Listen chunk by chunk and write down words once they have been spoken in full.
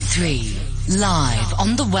803. Live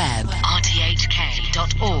on the web. rthk.org.hk.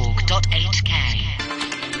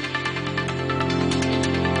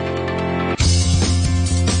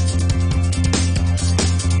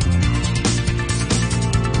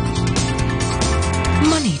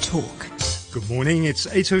 Money Talk. Good morning, it's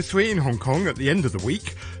 8:03 in Hong Kong at the end of the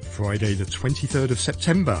week, Friday the 23rd of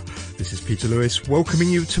September. This is Peter Lewis welcoming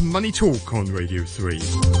you to Money Talk on Radio 3.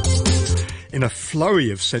 In a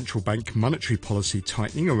flurry of central bank monetary policy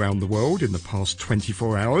tightening around the world in the past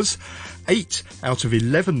 24 hours, 8 out of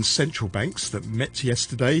 11 central banks that met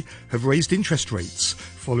yesterday have raised interest rates,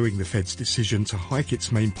 following the Fed's decision to hike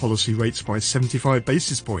its main policy rates by 75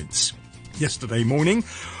 basis points. Yesterday morning,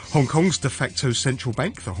 Hong Kong's de facto central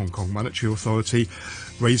bank, the Hong Kong Monetary Authority,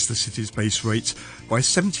 raised the city's base rate by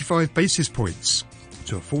 75 basis points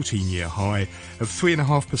to a 14-year high of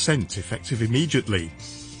 3.5%, effective immediately.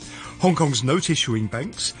 Hong Kong's note-issuing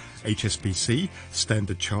banks, HSBC,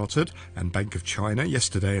 Standard Chartered and Bank of China,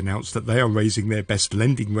 yesterday announced that they are raising their best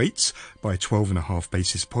lending rates by 12.5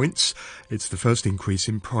 basis points. It's the first increase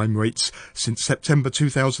in prime rates since September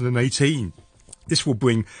 2018. This will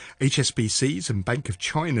bring HSBC's and Bank of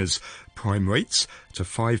China's prime rates to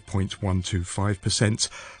 5.125%.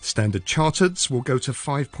 Standard Chartered's will go to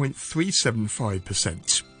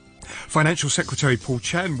 5.375%. Financial Secretary Paul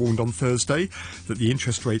Chan warned on Thursday that the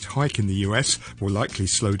interest rate hike in the US will likely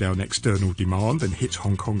slow down external demand and hit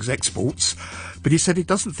Hong Kong's exports, but he said he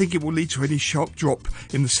doesn't think it will lead to any sharp drop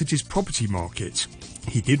in the city's property market.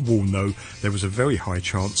 He did warn, though, there was a very high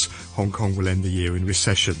chance Hong Kong will end the year in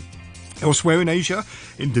recession. Elsewhere in Asia,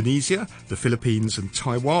 Indonesia, the Philippines and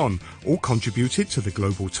Taiwan all contributed to the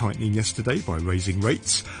global tightening yesterday by raising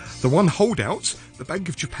rates. The one holdout, the Bank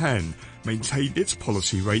of Japan, maintained its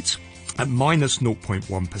policy rate at minus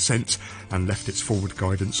 0.1% and left its forward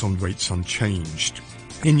guidance on rates unchanged.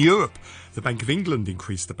 In Europe, the Bank of England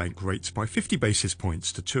increased the bank rates by 50 basis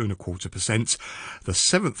points to 2.25%, the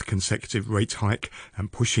 7th consecutive rate hike,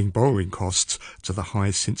 and pushing borrowing costs to the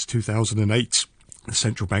highest since 2008. The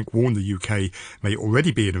central bank warned the UK may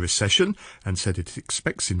already be in a recession and said it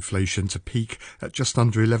expects inflation to peak at just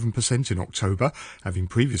under 11% in October, having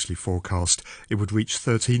previously forecast it would reach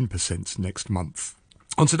 13% next month.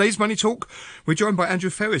 On today's Money Talk, we're joined by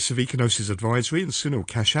Andrew Ferris of Econosis Advisory and Sunil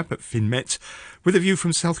Kashyap at FinMet. With a view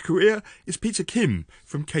from South Korea is Peter Kim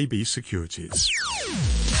from KB Securities.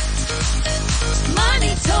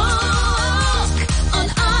 Money Talk on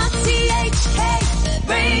RTHK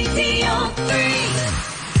Radio 3.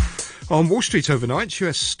 On Wall Street overnight,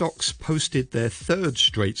 US stocks posted their third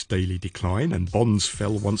straight daily decline and bonds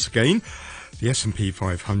fell once again. The S&P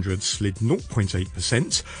 500 slid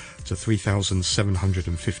 0.8% to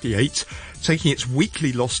 3,758, taking its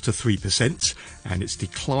weekly loss to 3% and its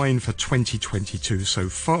decline for 2022 so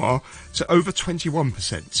far to over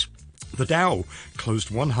 21%. The Dow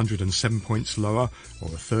closed 107 points lower, or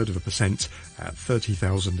 0.33%, at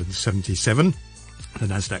 30,077. The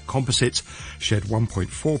Nasdaq Composite shed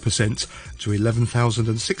 1.4% to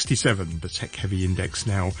 11,067. The tech-heavy index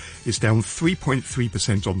now is down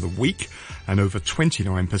 3.3% on the week and over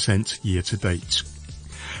 29% year-to-date.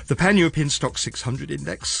 The Pan-European Stock 600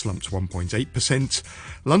 index slumped 1.8%.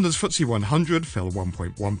 London's FTSE 100 fell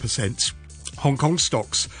 1.1%. Hong Kong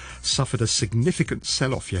stocks suffered a significant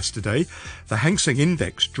sell-off yesterday. The Hang Seng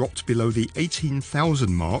Index dropped below the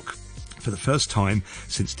 18,000 mark for the first time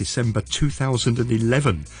since December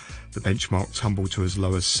 2011. The benchmark tumbled to as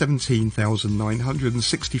low as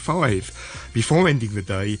 17,965 before ending the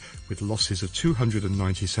day with losses of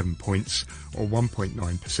 297 points or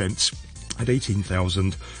 1.9% at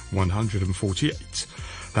 18,148.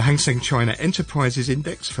 The Hang Seng China Enterprises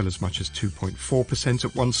Index fell as much as 2.4%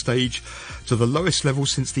 at one stage to the lowest level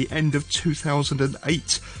since the end of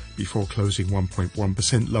 2008 before closing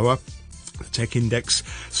 1.1% lower. The tech index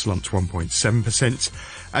slumped 1.7%.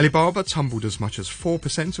 Alibaba tumbled as much as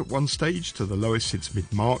 4% at one stage to the lowest since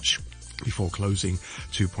mid-March before closing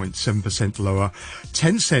 2.7% lower.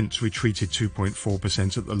 Tencent retreated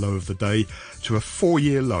 2.4% at the low of the day to a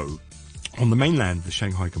 4-year low. On the mainland, the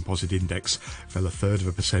Shanghai Composite Index fell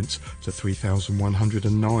 0.33% to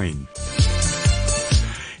 3,109.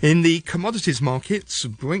 In the commodities markets,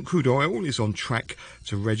 Brent crude oil is on track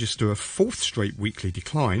to register a fourth straight weekly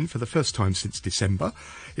decline for the first time since December.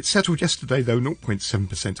 It settled yesterday, though,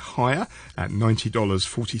 0.7% higher at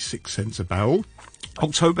 $90.46 a barrel.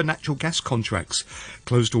 October natural gas contracts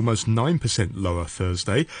closed almost 9% lower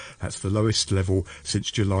Thursday. That's the lowest level since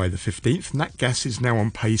July the 15th. Nat gas is now on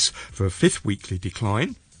pace for a fifth weekly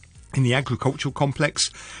decline. In the agricultural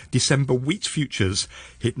complex, December wheat futures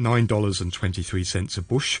hit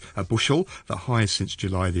 $9.23 a bushel, the highest since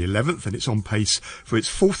July the 11th, and it's on pace for its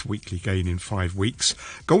fourth weekly gain in 5 weeks.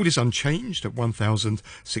 Gold is unchanged at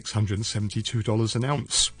 $1,672 an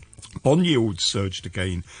ounce. Bond yields surged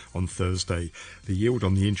again on Thursday. The yield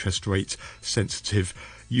on the interest rate sensitive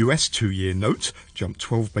US 2-year note jumped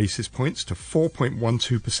 12 basis points to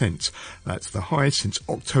 4.12%. That's the highest since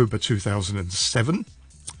October 2007.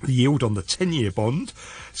 The yield on the 10-year bond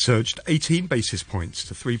surged 18 basis points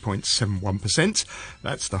to 3.71%.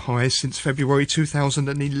 That's the highest since February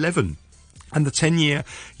 2011. And the 10-year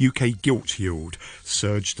UK gilt yield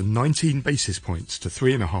surged 19 basis points to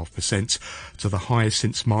 3.5%, to the highest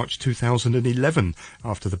since March 2011,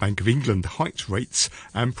 after the Bank of England hiked rates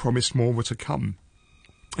and promised more were to come.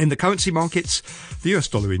 In the currency markets, the US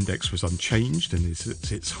dollar index was unchanged and is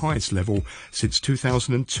at its highest level since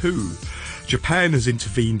 2002. Japan has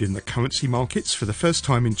intervened in the currency markets for the first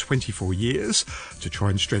time in 24 years to try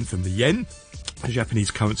and strengthen the yen. The Japanese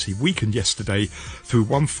currency weakened yesterday through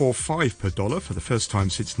 145 per dollar for the first time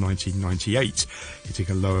since 1998, hitting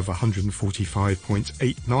a low of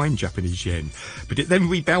 145.89 Japanese yen. But it then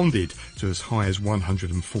rebounded to as high as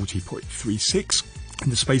 140.36 in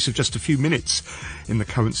the space of just a few minutes in the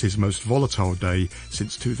currency's most volatile day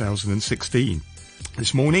since 2016.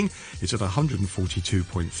 This morning, it's at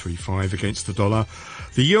 142.35 against the dollar.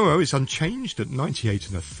 The euro is unchanged at 98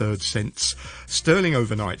 1/3 cents. Sterling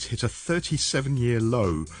overnight hit a 37-year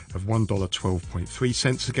low of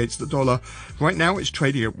 $1.12.3 against the dollar. Right now, it's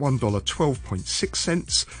trading at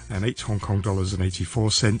 $1.12.6 and 8 Hong Kong dollars and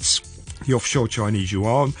 84 cents. The offshore Chinese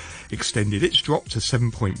yuan extended its drop to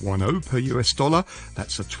 7.10 per US dollar.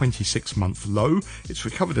 That's a 26-month low. It's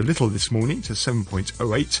recovered a little this morning to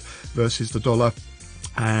 7.08 versus the dollar.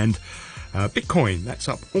 And Bitcoin, that's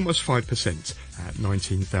up almost 5% at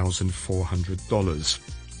 $19,400.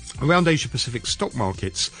 Around Asia-Pacific stock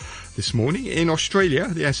markets this morning, in Australia,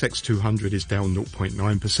 the ASX 200 is down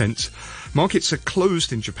 0.9%. Markets are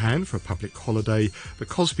closed in Japan for a public holiday. The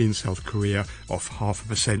Kospi in South Korea off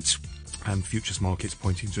 0.5%. And futures markets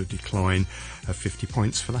pointing to a decline of 50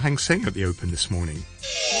 points for the Hang Seng at the open this morning.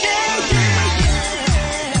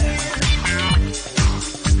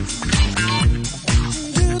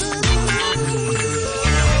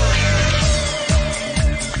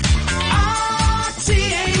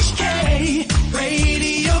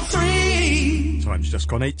 Time's just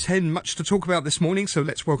gone 8:10. Much to talk about this morning, so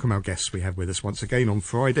let's welcome our guests we have with us once again on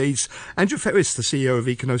Fridays. Andrew Ferris, the CEO of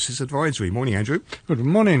Econosis Advisory. Morning, Andrew. Good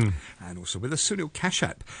morning. And also with us, Sunil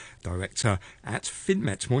Kashyap, Director at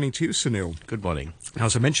FinMet. Morning to you, Sunil. Good morning. Now,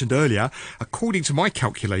 as I mentioned earlier, according to my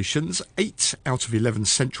calculations, 8 out of 11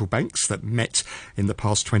 central banks that met in the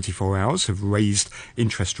past 24 hours have raised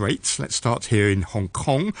interest rates. Let's start here in Hong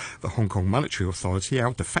Kong. The Hong Kong Monetary Authority,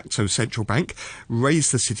 our de facto central bank,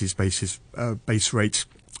 raised the city's base rate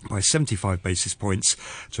by 75 basis points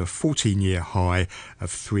to a 14-year high of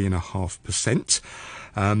 3.5%.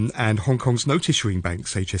 And Hong Kong's note-issuing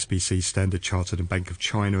banks, HSBC, Standard Chartered and Bank of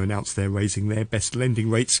China, announced they're raising their best lending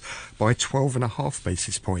rates by 12.5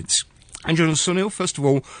 basis points. Andrew and Sunil, first of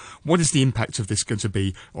all, what is the impact of this going to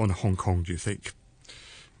be on Hong Kong, do you think?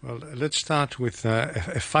 Well, let's start with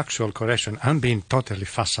a factual correction. I'm being totally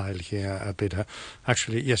facile here, Peter.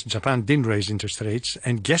 Actually, yes, Japan didn't raise interest rates,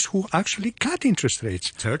 and guess who actually cut interest rates?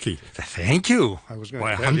 Turkey. Thank you. I was going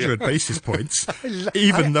by to 100 basis points,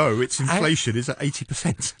 even though its inflation is at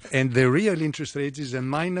 80%. And the real interest rate is a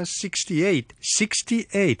minus 68.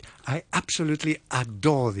 68. I absolutely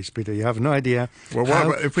adore this, Peter. You have no idea how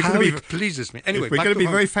it pleases me. Anyway, if we're going to be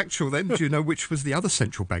very factual then, do you know which was the other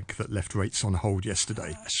central bank that left rates on hold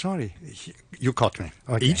yesterday? Sorry, you caught me.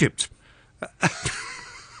 Okay. Egypt.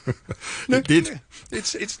 It did.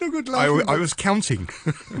 It's no good laughing. I was counting.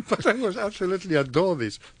 But I was absolutely adore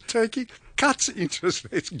this. Turkey cuts interest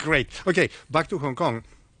rates. Great. Okay, back to Hong Kong.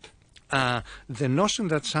 The notion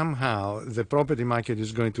that somehow the property market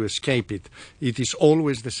is going to escape it is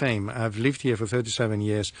always the same. I've lived here for 37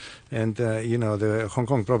 years, and, the Hong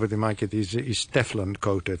Kong property market is Teflon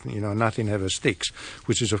coated. Nothing ever sticks,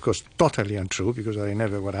 which is, of course, totally untrue, because I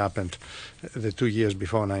remember what happened the 2 years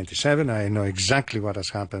before 97. I know exactly what has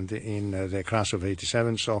happened in the crash of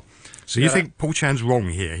 87. So you think Paul Chan's wrong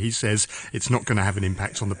here? He says it's not going to have an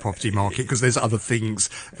impact on the property market because there's other things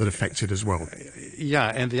that affect it as well.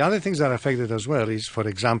 Yeah, and the other things things that are affected as well is, for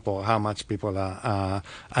example, how much people are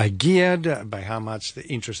geared, by how much the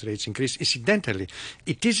interest rates increase. Incidentally,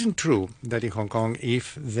 it isn't true that in Hong Kong,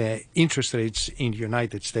 if the interest rates in the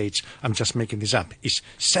United States, I'm just making this up, is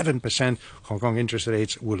 7%, Hong Kong interest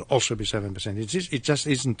rates will also be 7%. It just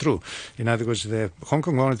isn't true. In other words, the Hong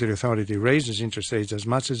Kong Monetary Authority raises interest rates as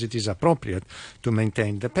much as it is appropriate to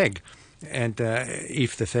maintain the peg. And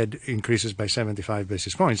if the Fed increases by 75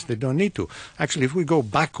 basis points, they don't need to. Actually, if we go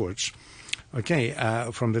backwards,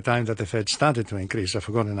 from the time that the Fed started to increase, I've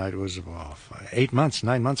forgotten now, it was 9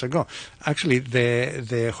 months ago. Actually,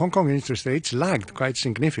 the Hong Kong interest rates lagged quite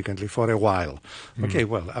significantly for a while.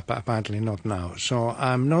 Apparently not now. So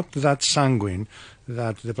I'm not that sanguine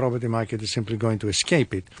that the property market is simply going to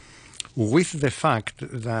escape it, with the fact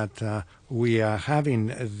that we are having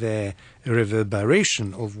the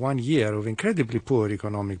reverberation of 1 year of incredibly poor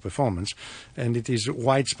economic performance, and it is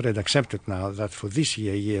widespread accepted now that for this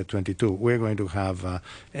year 22, we're going to have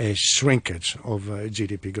a shrinkage of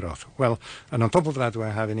GDP growth. Well, and on top of that,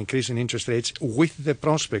 we're having an increase in interest rates with the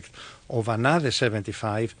prospect of another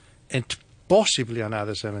 75 and possibly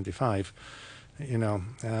another 75.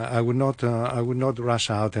 I would not rush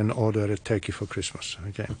out and order a turkey for Christmas.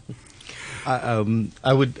 Okay.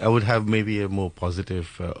 I would have maybe a more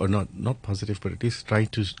positive, or not positive, but at least trying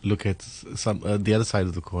to look at some the other side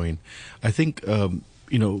of the coin. I think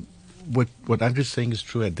what Andrew's saying is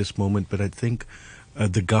true at this moment, but I think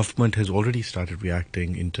the government has already started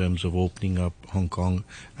reacting in terms of opening up Hong Kong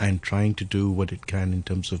and trying to do what it can in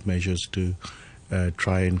terms of measures to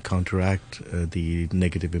try and counteract the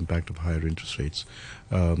negative impact of higher interest rates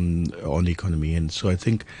on the economy. And so I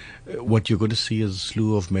think what you're going to see is a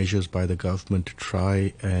slew of measures by the government to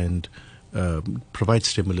try and provide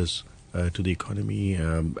stimulus to the economy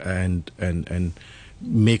and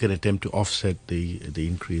make an attempt to offset the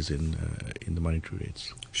increase in the monetary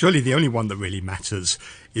rates. Surely the only one that really matters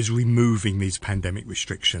is removing these pandemic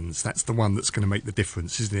restrictions. That's the one that's going to make the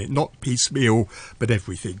difference, isn't it? Not piecemeal, but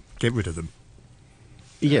everything. Get rid of them.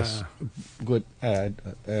 Yes, good. I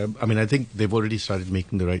mean, I think they've already started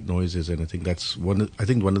making the right noises, and I think that's one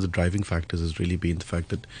of the driving factors has really been the fact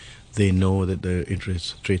that they know that the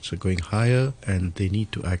interest rates are going higher, and they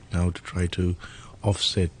need to act now to try to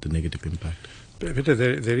offset the negative impact. Peter,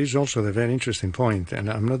 there is also the very interesting point, and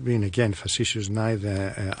I'm not being, again, facetious,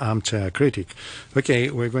 neither armchair critic.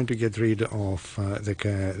 Okay, we're going to get rid of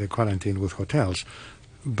the quarantine with hotels,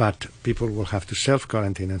 but people will have to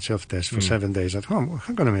self-quarantine and self-test for 7 days at home. Well,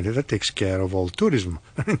 hang on a minute, that takes care of all tourism.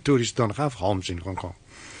 Tourists don't have homes in Hong Kong.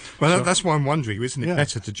 Well, that's why I'm wondering, isn't it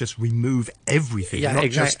better to just remove everything,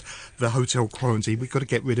 not just the hotel quarantine? We've got to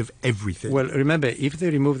get rid of everything. Well, remember, if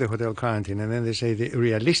they remove the hotel quarantine and then they say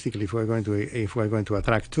realistically, if we're going to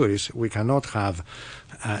attract tourists, we cannot have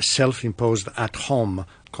self-imposed at-home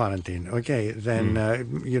quarantine. Okay,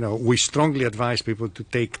 then we strongly advise people to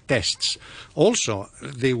take tests. Also,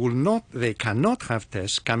 they cannot have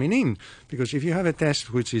tests coming in, because if you have a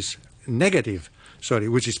test which is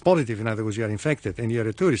which is positive, in other words, you are infected and you're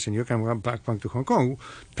a tourist and you come back to Hong Kong,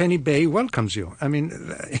 Penny Bay welcomes you. I mean,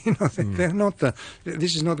 they're not,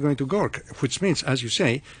 this is not going to work, which means, as you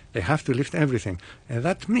say, they have to lift everything. And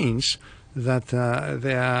that means that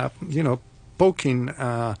they are, poking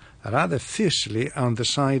rather fiercely on the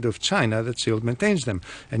side of China that still maintains them.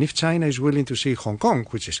 And if China is willing to see Hong Kong,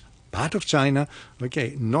 which is part of China,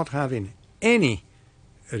 not having any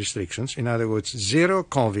restrictions, in other words, zero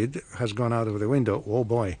COVID has gone out of the window. Oh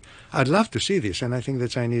boy, I'd love to see this, and I think the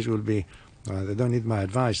Chinese will be, they don't need my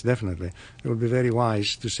advice, definitely. It will be very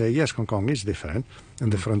wise to say, yes, Hong Kong is different,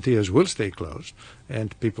 and the frontiers will stay closed,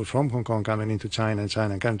 and people from Hong Kong coming into China and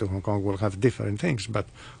China coming to Hong Kong will have different things, but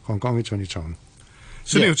Hong Kong is on its own.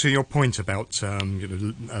 So, Neil, to your point about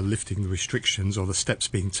lifting the restrictions or the steps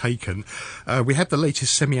being taken, we had the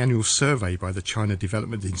latest semi-annual survey by the China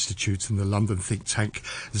Development Institute and the London think tank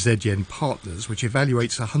Zedian Partners, which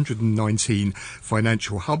evaluates 119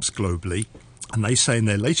 financial hubs globally. And they say in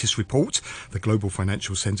their latest report, the Global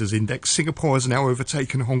Financial Centres Index, Singapore has now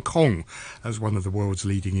overtaken Hong Kong as one of the world's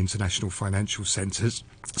leading international financial centres.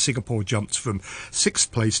 Singapore jumped from 6th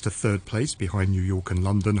place to 3rd place behind New York and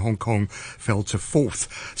London. Hong Kong fell to 4th.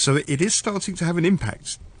 So it is starting to have an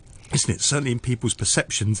impact, isn't it? Certainly in people's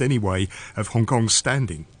perceptions anyway of Hong Kong's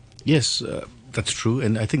standing. Yes, that's true,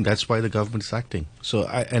 and I think that's why the government is acting. So,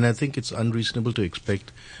 I think it's unreasonable to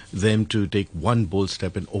expect them to take one bold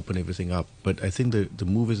step and open everything up. But I think the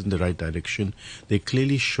move is in the right direction. They're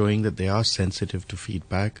clearly showing that they are sensitive to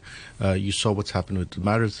feedback. You saw what's happened with the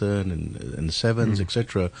marathon and the sevens,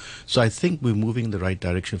 etc. So I think we're moving in the right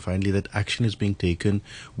direction. Finally, that action is being taken.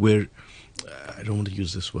 Where I don't want to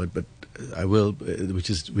use this word, but I will, which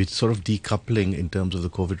sort of decoupling in terms of the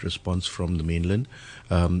COVID response from the mainland,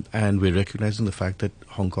 and we're recognizing the fact that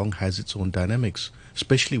Hong Kong has its own dynamics,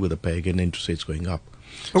 especially with the peg and interest rates going up.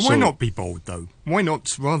 But why not be bold, though? Why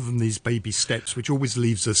not, rather than these baby steps, which always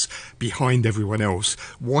leaves us behind everyone else,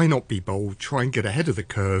 why not be bold, try and get ahead of the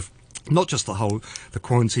curve? Not just the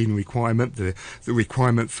quarantine requirement, the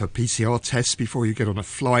requirement for PCR tests before you get on a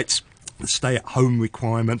flight, the stay-at-home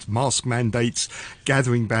requirement, mask mandates,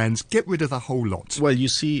 gathering bans, get rid of the whole lot. Well, you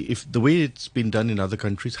see, if the way it's been done in other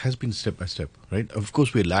countries has been step by step, right? Of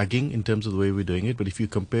course, we're lagging in terms of the way we're doing it, but if you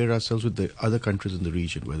compare ourselves with the other countries in the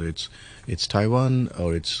region, whether it's Taiwan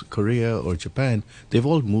or it's Korea or Japan, they've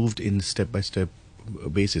all moved in step-by-step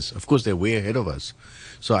basis. Of course, they're way ahead of us.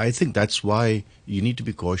 So I think that's why you need to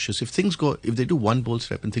be cautious. If they do one bold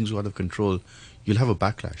step and things go out of control, you'll have a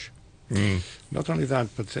backlash. Not only that,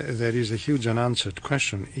 but there is a huge unanswered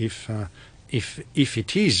question. If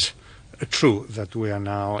it is true that we are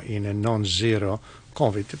now in a non-zero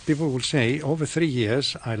COVID, people will say, over 3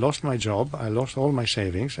 years, I lost my job, I lost all my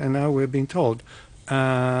savings, and now we're being told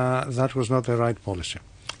that was not the right policy.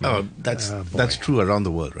 Oh, that's true around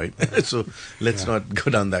the world, right? So let's not go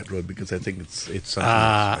down that road, because I think it's something.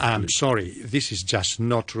 I'm sorry, this is just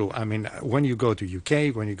not true. I mean, when you go to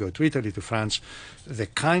UK, when you go to Italy, to France, the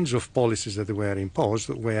kinds of policies that were imposed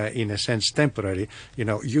were, in a sense, temporary. You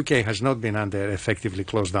know, UK has not been under effectively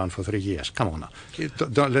closed down for 3 years. Come on now.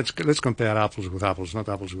 Let's compare apples with apples, not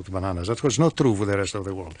apples with bananas. That was not true for the rest of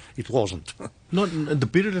the world. It wasn't. The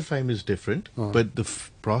period of time is different, but the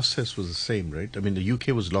process was the same, right? I mean, the UK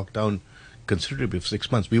was locked down considerably for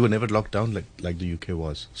 6 months. We were never locked down like the UK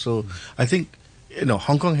was. So I think,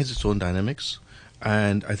 Hong Kong has its own dynamics,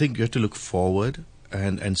 and I think you have to look forward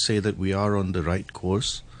and say that we are on the right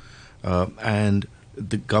course, and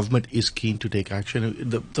the government is keen to take action.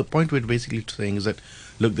 The point we're basically saying is that,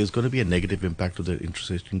 look, there's going to be a negative impact of the interest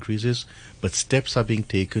rate increases, but steps are being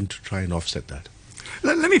taken to try and offset that.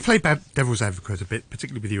 Let me play devil's advocate a bit,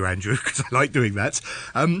 particularly with you, Andrew, because I like doing that.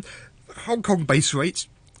 Hong Kong base rate,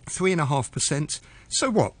 3.5%. So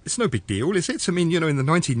what? It's no big deal, is it? I mean, in the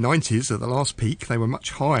 1990s, at the last peak, they were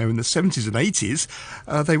much higher. In the 70s and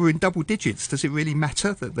 80s, they were in double digits. Does it really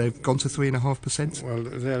matter that they've gone to 3.5%? Well,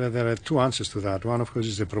 there are two answers to that. One, of course,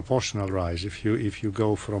 is the proportional rise. If you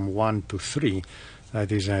go from 1 to 3,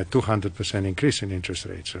 that is a 200% increase in interest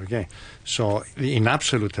rates. Okay, so in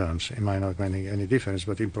absolute terms, it might not make any difference,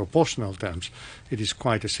 but in proportional terms, it is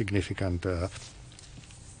quite a significant.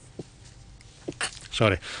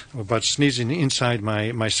 Sorry, but sneezing inside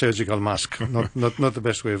my surgical mask, not the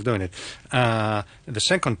best way of doing it. The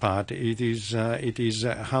second part, it is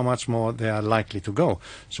how much more they are likely to go.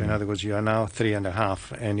 So in other words, you are now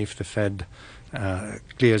 3.5, and if the Fed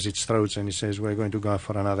clears its throats and it says we're going to go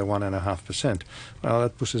for another 1.5%, well,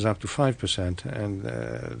 that pushes up to 5%, and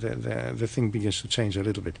the thing begins to change a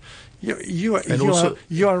little bit. You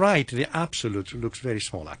are right. The absolute looks very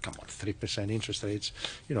small. Come on, 3% interest rates.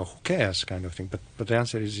 Who cares, kind of thing. But the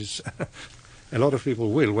answer is a lot of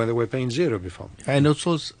people will, when they were paying zero before. And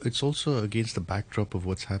it's also against the backdrop of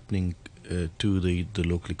what's happening to the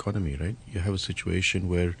local economy, right? You have a situation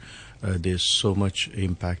where there's so much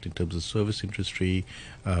impact in terms of the service industry.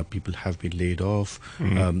 People have been laid off.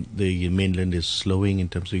 The mainland is slowing in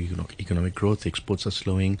terms of economic growth. Exports are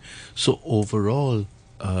slowing. So overall,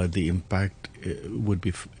 the impact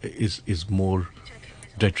is more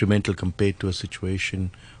detrimental compared to a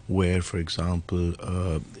situation where, for example,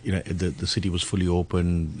 the city was fully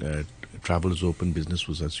open, travel is open, business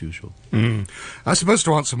was as usual. I suppose,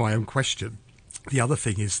 to answer my own question, the other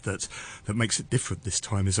thing is that makes it different this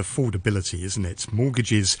time is affordability, isn't it?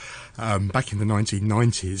 Mortgages back in the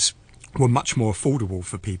 1990s were much more affordable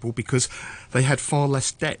for people because they had far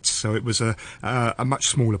less debt, so it was a much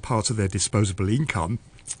smaller part of their disposable income.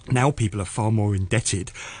 Now people are far more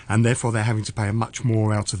indebted, and therefore they're having to pay much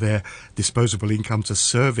more out of their disposable income to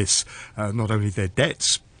service not only their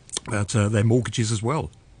debts, but their mortgages as well.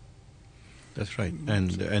 That's right,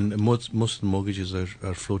 and most of the mortgages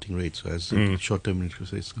are floating rates, so as the short-term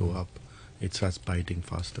interest rates go up, it starts biting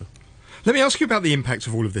faster. Let me ask you about the impact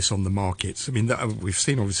of all of this on the markets. I mean, we've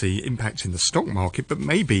seen obviously impact in the stock market, but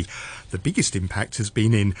maybe the biggest impact has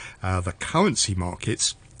been in the currency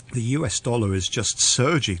markets. The US dollar is just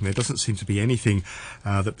surging. There doesn't seem to be anything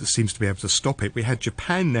that seems to be able to stop it. We had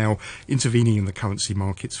Japan now intervening in the currency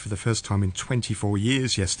markets for the first time in 24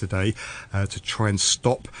 years yesterday to try and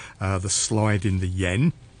stop the slide in the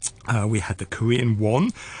yen. We had the Korean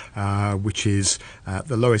won, which is at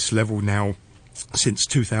the lowest level now since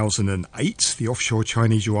 2008. The offshore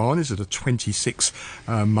Chinese yuan is at a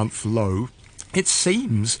 26-month low. It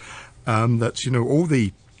seems that, all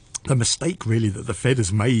the the mistake really that the Fed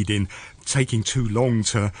has made in taking too long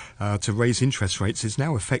to raise interest rates is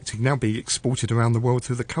now being exported around the world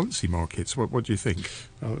through the currency markets. What do you think?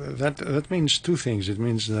 That means two things. It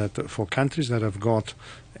means that for countries that have got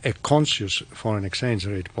a conscious foreign exchange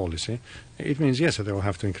rate policy, it means, yes, that they will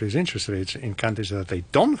have to increase interest rates. In countries that they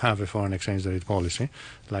don't have a foreign exchange rate policy,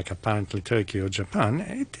 like apparently Turkey or Japan,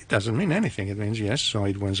 it doesn't mean anything. It means, yes, so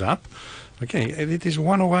it went up. Okay, it is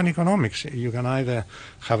 101 economics. You can either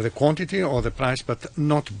have the quantity or the price, but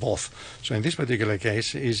not both. So in this particular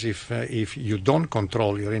case, is if you don't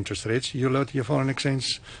control your interest rates, you let your foreign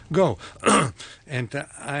exchange go. And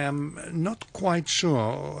I am not quite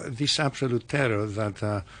sure this absolute terror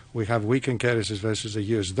that we have weakened currencies versus the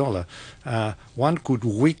US dollar. One could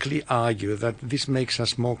weakly argue that this makes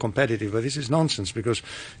us more competitive, but this is nonsense because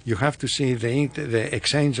you have to see the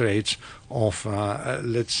exchange rates of,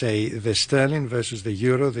 let's say, the sterling versus the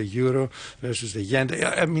euro versus the yen.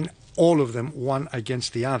 I mean, all of them one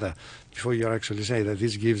against the other before you actually say that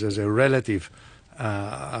this gives us a relative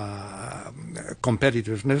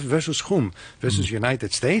competitiveness versus whom? Versus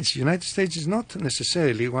United States. United States is not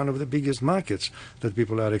necessarily one of the biggest markets that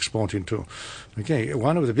people are exporting to. Okay,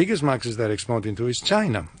 one of the biggest markets they're exporting to is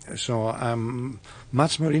China. So I'm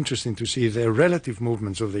much more interested to see the relative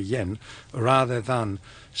movements of the yen rather than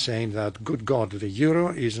saying that, good God, the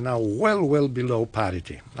euro is now well below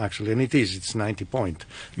parity, actually, and it is. It's 90 point.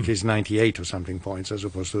 It's 98 or something points as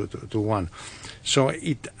opposed to 1. So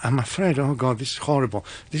I'm afraid, oh God, this is horrible.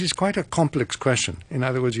 This is quite a complex question. In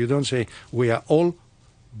other words, you don't say we are all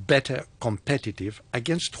better competitive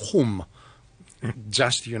against whom?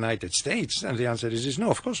 Just the United States? And the answer is no,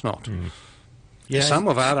 of course not. Yeah, some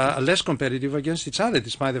of us are less competitive against each other,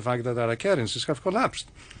 despite the fact that our currencies have collapsed.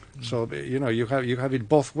 So, you have it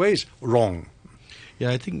both ways wrong. Yeah,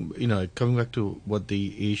 I think, coming back to what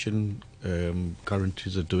the Asian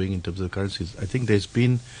currencies are doing in terms of the currencies, I think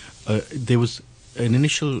there was an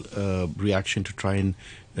initial reaction to try and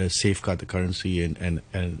safeguard the currency and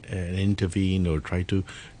intervene or try to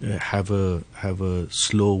have a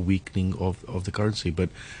slow weakening of the currency. But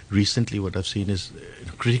recently what I've seen is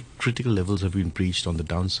critical levels have been breached on the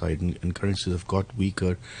downside and currencies have got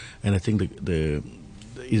weaker. And I think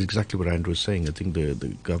is exactly what Andrew is saying. I think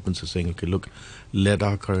the governments are saying, okay, look, let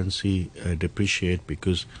our currency depreciate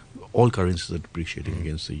because all currencies are depreciating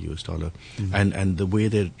against the US dollar. And the way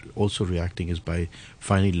they're also reacting is by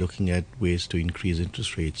finally looking at ways to increase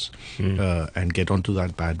interest rates and get onto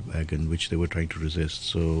that bandwagon which they were trying to resist.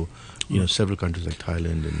 So, several countries like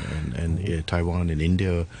Thailand and Taiwan and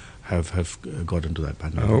India have got into that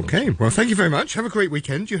bandwagon. Okay, well, thank you very much. Have a great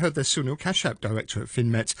weekend. You heard there's Sunil Kashyap, Director at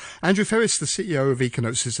FinMet, Andrew Ferris, the CEO of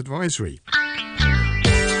Econosis Advisory.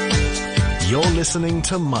 You're listening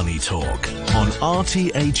to Money Talk on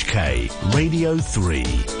RTHK Radio 3.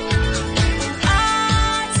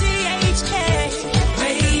 RTHK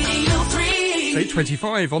Radio 3.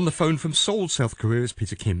 8:25 on the phone from Seoul, South Korea is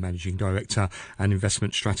Peter Kim, Managing Director and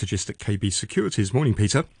Investment Strategist at KB Securities. Morning,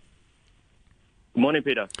 Peter. Good morning,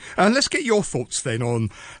 Peter. Let's get your thoughts then on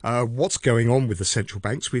what's going on with the central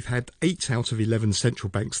banks. We've had 8 out of 11 central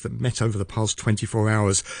banks that met over the past 24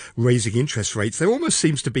 hours raising interest rates. There almost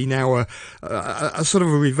seems to be now a sort of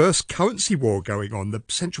a reverse currency war going on. The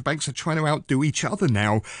central banks are trying to outdo each other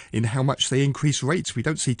now in how much they increase rates. We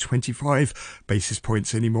don't see 25 basis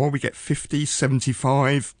points anymore. We get 50,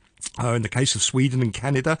 75. In the case of Sweden and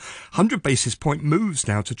Canada, 100 basis point moves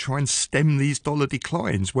now to try and stem these dollar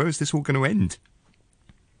declines. Where is this all going to end?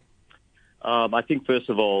 I think, first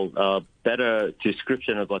of all, better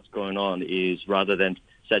description of what's going on is rather than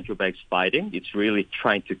central banks fighting, it's really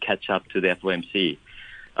trying to catch up to the FOMC.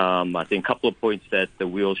 I think a couple of points that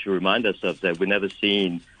we all should remind ourselves that we've never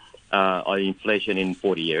seen inflation in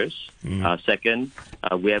 40 years. Second,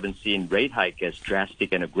 we haven't seen rate hike as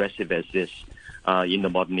drastic and aggressive as this in the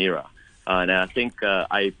modern era. And I think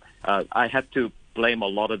I have to blame a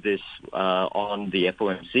lot of this on the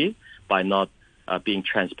FOMC by not being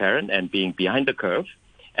transparent and being behind the curve,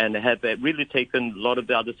 and have really taken a lot of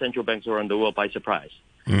the other central banks around the world by surprise.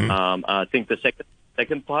 I think the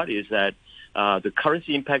second part is that the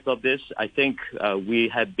currency impact of this, I think we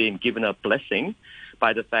have been given a blessing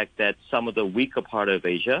by the fact that some of the weaker part of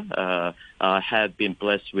Asia have been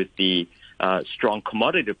blessed with the strong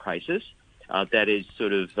commodity prices that is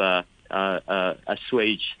sort of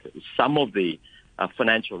assuage some of the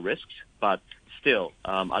financial risks, but still,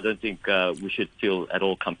 I don't think we should feel at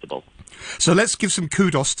all comfortable. So let's give some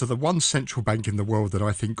kudos to the one central bank in the world that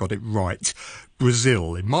I think got it right.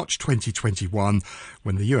 Brazil. In March 2021,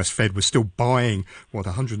 when the US Fed was still buying,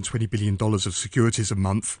 $120 billion of securities a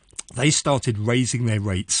month, they started raising their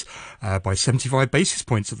rates by 75 basis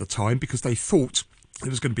points at the time because they thought there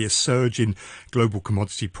was going to be a surge in global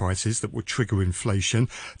commodity prices that would trigger inflation.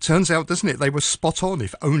 Turns out, doesn't it, they were spot on.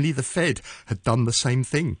 If only the Fed had done the same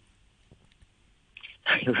thing.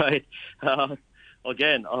 Right.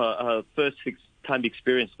 Again, first-time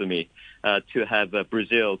experience for me to have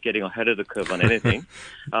Brazil getting ahead of the curve on anything,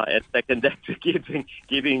 and second, that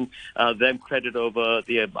giving them credit over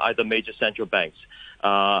the either major central banks.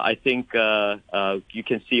 I think you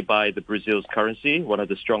can see by the Brazil's currency, one of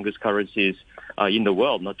the strongest currencies in the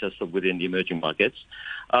world, not just within the emerging markets.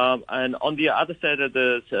 And on the other side of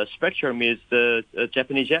the spectrum is the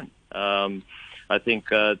Japanese yen. I think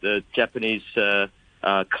the Japanese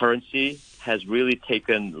currency has really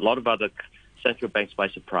taken a lot of other central banks by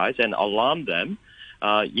surprise and alarmed them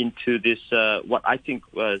into this, what I think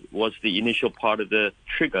was the initial part of the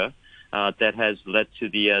trigger that has led to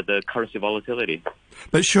the currency volatility.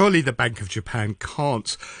 But surely the Bank of Japan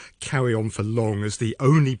can't carry on for long as the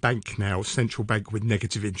only bank now, central bank with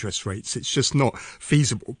negative interest rates. It's just not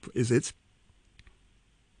feasible, is it?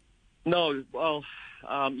 No, well,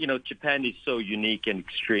 Japan is so unique and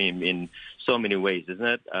extreme in so many ways, isn't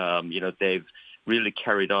it? They've really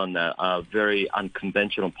carried on a very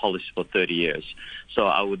unconventional policy for 30 years. So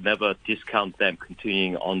I would never discount them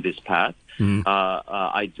continuing on this path.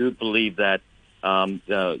 I do believe that in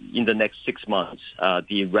the next 6 months,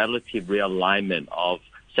 the relative realignment of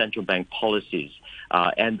central bank policies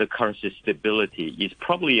and the currency stability is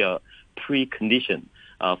probably a precondition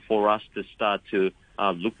for us to start to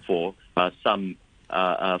look for some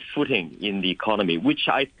footing in the economy, which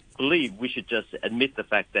I believe we should just admit the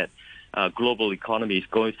fact that global economy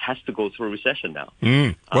has to go through a recession now.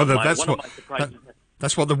 Well,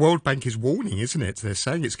 that's what the World Bank is warning, isn't it? They're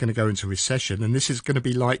saying it's going to go into recession, and this is going to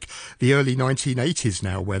be like the early 1980s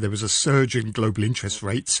now, where there was a surge in global interest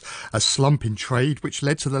rates, a slump in trade, which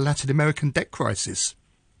led to the Latin American debt crisis.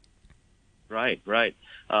 Right.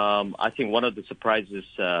 I think one of the surprises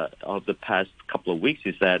of the past couple of weeks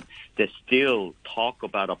is that there's still talk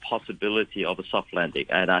about a possibility of a soft landing.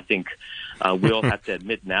 And I think we all have to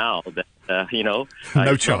admit now that, no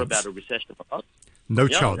it's chance. not about a recession for us. No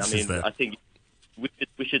chance, is there? I think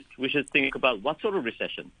we should think about what sort of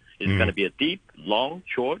recession. Is it going to be a deep, long,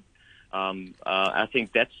 short? I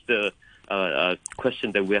think that's the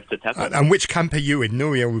question that we have to tackle. And which camp are you in?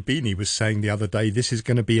 Nouriel Roubini was saying the other day this is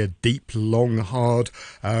going to be a deep, long, hard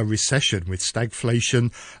recession with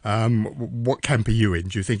stagflation. What camp are you in?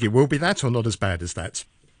 Do you think it will be that or not as bad as that?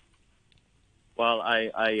 Well,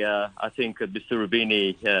 I think Mr.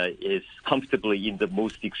 Roubini is comfortably in the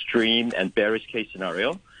most extreme and bearish case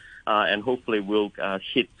scenario, and hopefully we'll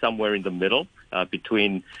hit somewhere in the middle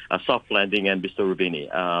between a soft landing and Mr. Roubini.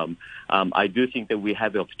 I do think that we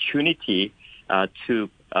have the opportunity to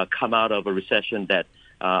come out of a recession that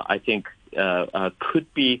I think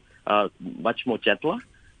could be much more gentler,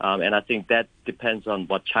 and I think that depends on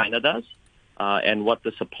what China does and what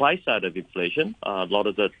the supply side of inflation, a lot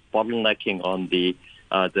of the bottlenecking on the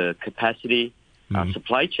capacity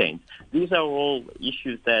supply chain. These are all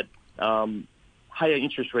issues that higher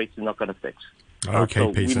interest rates are not going to fix. Okay,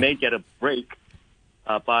 so Peter. we may get a break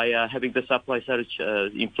by having the supply side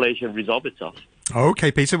inflation resolve itself.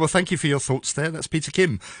 Okay, Peter. Well, thank you for your thoughts there. That's Peter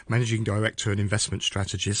Kim, Managing Director and Investment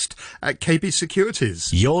Strategist at KB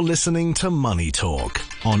Securities. You're listening to Money Talk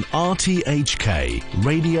on RTHK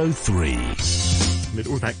Radio 3. Amid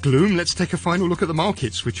all that gloom, let's take a final look at the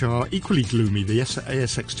markets, which are equally gloomy. The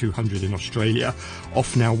ASX 200 in Australia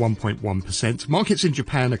off now 1.1%. Markets in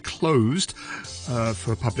Japan are closed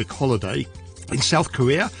for a public holiday. In South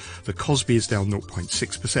Korea, the Kospi is down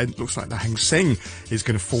 0.6%. Looks like the Hang Seng is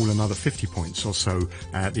going to fall another 50 points or so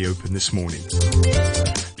at the open this morning.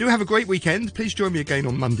 Do have a great weekend. Please join me again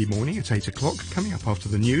on Monday morning at 8 o'clock. Coming up after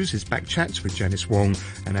the news is Back Chat with Janice Wong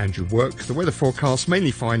and Andrew Work. The weather forecast,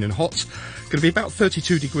 mainly fine and hot. Going to be about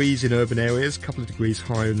 32 degrees in urban areas, a couple of degrees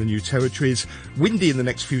higher in the New Territories. Windy in the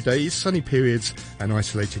next few days, sunny periods and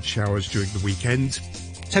isolated showers during the weekend.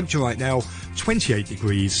 Temperature right now, 28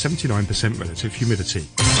 degrees, 79% relative humidity.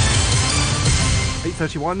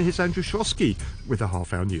 8:31, here's Andrew Schlosky with the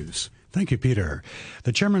half-hour news. Thank you, Peter.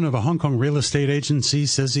 The chairman of a Hong Kong real estate agency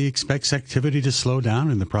says he expects activity to slow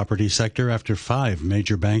down in the property sector after 5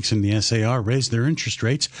 major banks in the SAR raised their interest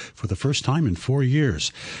rates for the first time in 4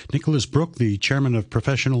 years. Nicholas Brooke, the chairman of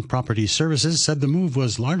Professional Property Services, said the move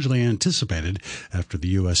was largely anticipated after the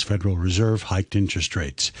U.S. Federal Reserve hiked interest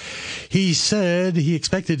rates. He said he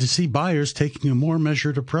expected to see buyers taking a more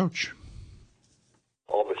measured approach.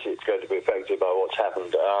 Obviously, it's going to be affected by what's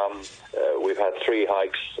happened. We've had 3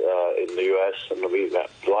 hikes in the US, and we're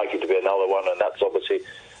likely to be another one, and that's obviously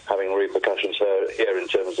having repercussions here in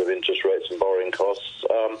terms of interest rates and borrowing costs.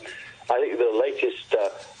 I think the latest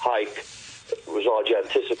hike was largely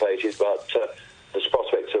anticipated, but there's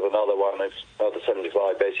prospects of another one, another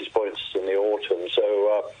 75 basis points in the autumn.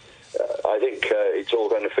 So I think it's all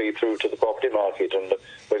going to feed through to the property market, and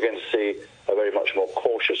we're going to see a very much more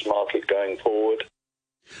cautious market going forward.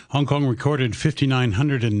 Hong Kong recorded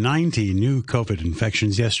 5,990 new COVID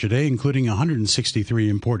infections yesterday, including 163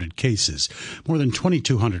 imported cases. More than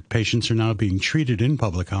 2,200 patients are now being treated in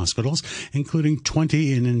public hospitals, including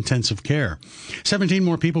 20 in intensive care. 17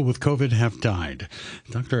 more people with COVID have died.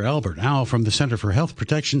 Dr. Albert Au from the Center for Health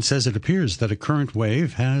Protection says it appears that a current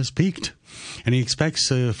wave has peaked, and he expects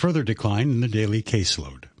a further decline in the daily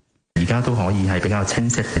caseload. It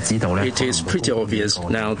is pretty obvious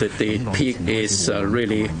now that the peak is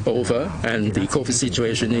really over and the COVID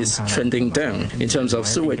situation is trending down. In terms of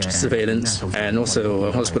sewage surveillance and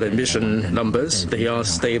also hospital admission numbers, they are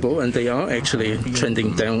stable and they are actually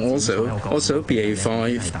trending down also. Also,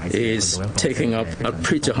 BA5 is taking up a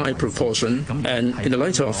pretty high proportion, and in the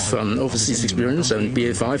light of overseas experience, and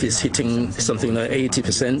BA5 is hitting something like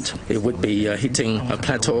 80%, it would be hitting a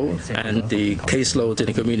plateau, and the caseload in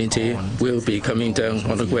the community will be coming down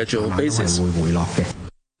on a gradual basis.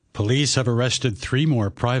 Police have arrested 3 more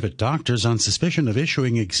private doctors on suspicion of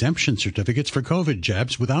issuing exemption certificates for COVID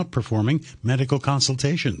jabs without performing medical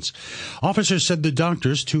consultations. Officers said the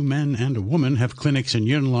doctors, 2 men and a woman, have clinics in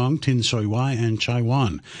Yuen Long, Tin Soi Wai and Chai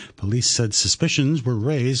Wan. Police said suspicions were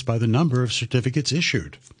raised by the number of certificates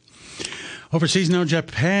issued. Overseas now,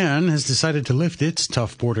 Japan has decided to lift its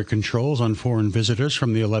tough border controls on foreign visitors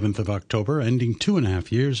from the 11th of October, ending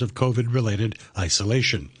 2.5 years of COVID-related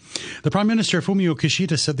isolation. The Prime Minister, Fumio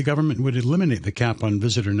Kishida, said the government would eliminate the cap on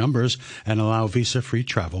visitor numbers and allow visa-free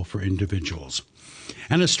travel for individuals.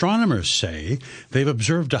 And astronomers say they've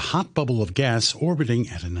observed a hot bubble of gas orbiting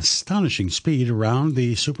at an astonishing speed around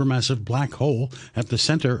the supermassive black hole at the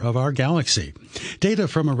center of our galaxy. Data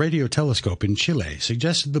from a radio telescope in Chile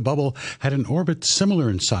suggested the bubble had an orbit similar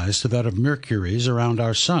in size to that of Mercury's around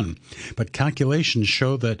our sun, but calculations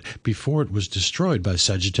show that before it was destroyed by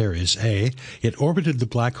Sagittarius A, it orbited the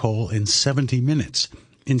black hole in 70 minutes.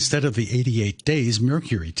 Instead of the 88 days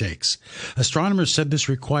Mercury takes. Astronomers said this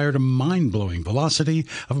required a mind-blowing velocity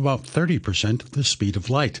of about 30% of the speed of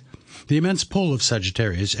light. The immense pull of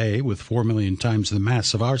Sagittarius A, with 4 million times the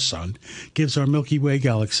mass of our sun, gives our Milky Way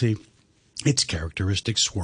galaxy its characteristic swirl.